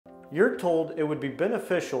you're told it would be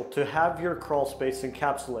beneficial to have your crawl space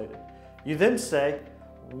encapsulated. You then say,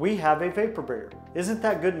 we have a vapor barrier. Isn't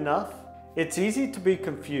that good enough? It's easy to be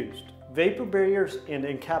confused. Vapor barriers and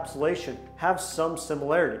encapsulation have some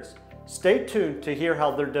similarities. Stay tuned to hear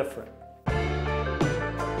how they're different.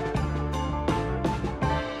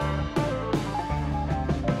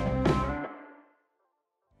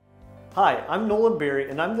 Hi, I'm Nolan Beery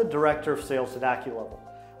and I'm the Director of Sales at AccuLevel.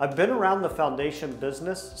 I've been around the foundation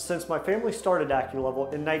business since my family started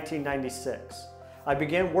AccuLevel in 1996. I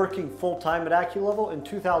began working full-time at AccuLevel in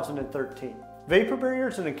 2013. Vapor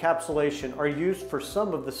barriers and encapsulation are used for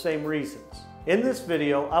some of the same reasons. In this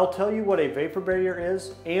video, I'll tell you what a vapor barrier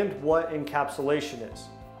is and what encapsulation is.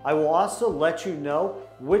 I will also let you know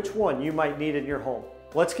which one you might need in your home.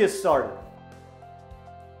 Let's get started.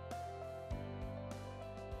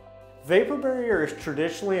 Vapor barrier is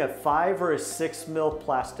traditionally a 5 or a 6 mil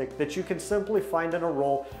plastic that you can simply find in a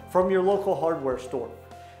roll from your local hardware store.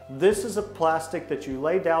 This is a plastic that you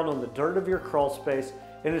lay down on the dirt of your crawl space,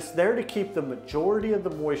 and it's there to keep the majority of the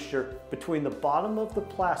moisture between the bottom of the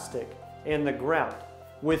plastic and the ground.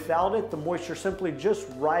 Without it, the moisture simply just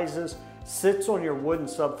rises, sits on your wooden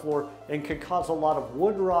subfloor, and can cause a lot of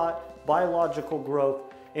wood rot, biological growth,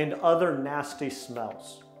 and other nasty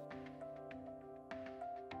smells.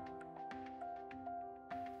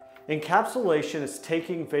 Encapsulation is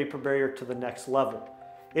taking vapor barrier to the next level.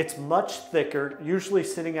 It's much thicker, usually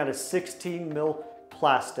sitting at a 16 mil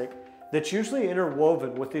plastic that's usually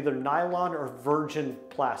interwoven with either nylon or virgin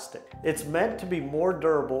plastic. It's meant to be more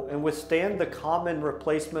durable and withstand the common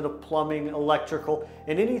replacement of plumbing, electrical,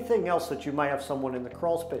 and anything else that you might have someone in the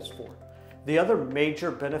crawl space for. The other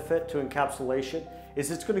major benefit to encapsulation is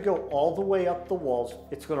it's going to go all the way up the walls,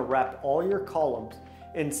 it's going to wrap all your columns,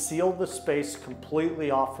 and seal the space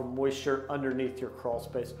completely off from moisture underneath your crawl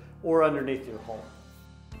space or underneath your home.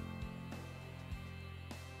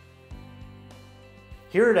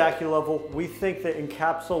 Here at AccuLevel, we think that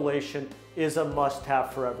encapsulation is a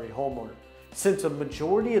must-have for every homeowner. Since a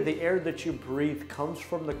majority of the air that you breathe comes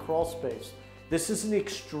from the crawl space, this is an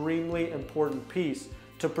extremely important piece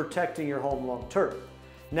to protecting your home long-term.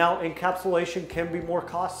 Now, encapsulation can be more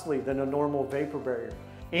costly than a normal vapor barrier,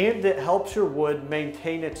 and it helps your wood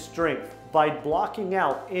maintain its strength by blocking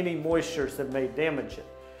out any moistures that may damage it.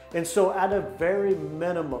 And so at a very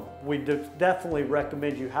minimum, we definitely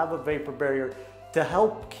recommend you have a vapor barrier to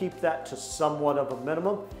help keep that to somewhat of a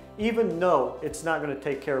minimum, even though it's not going to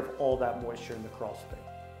take care of all that moisture in the crawl space.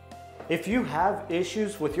 If you have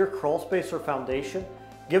issues with your crawl space or foundation,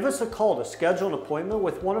 give us a call to schedule an appointment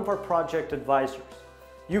with one of our project advisors.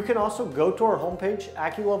 You can also go to our homepage,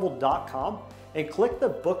 AccuLevel.com, and click the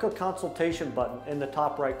Book a Consultation button in the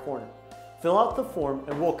top right corner. Fill out the form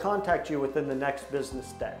and we'll contact you within the next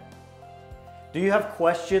business day. Do you have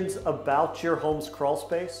questions about your home's crawl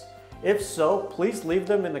space? If so, please leave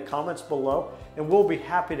them in the comments below and we'll be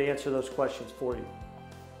happy to answer those questions for you.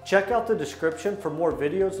 Check out the description for more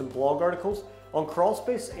videos and blog articles on crawl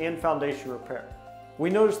space and foundation repair. We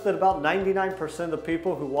noticed that about 99% of the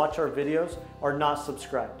people who watch our videos are not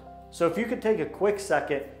subscribed. So if you could take a quick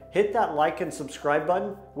second, hit that like and subscribe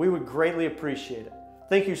button, we would greatly appreciate it.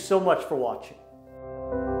 Thank you so much for watching.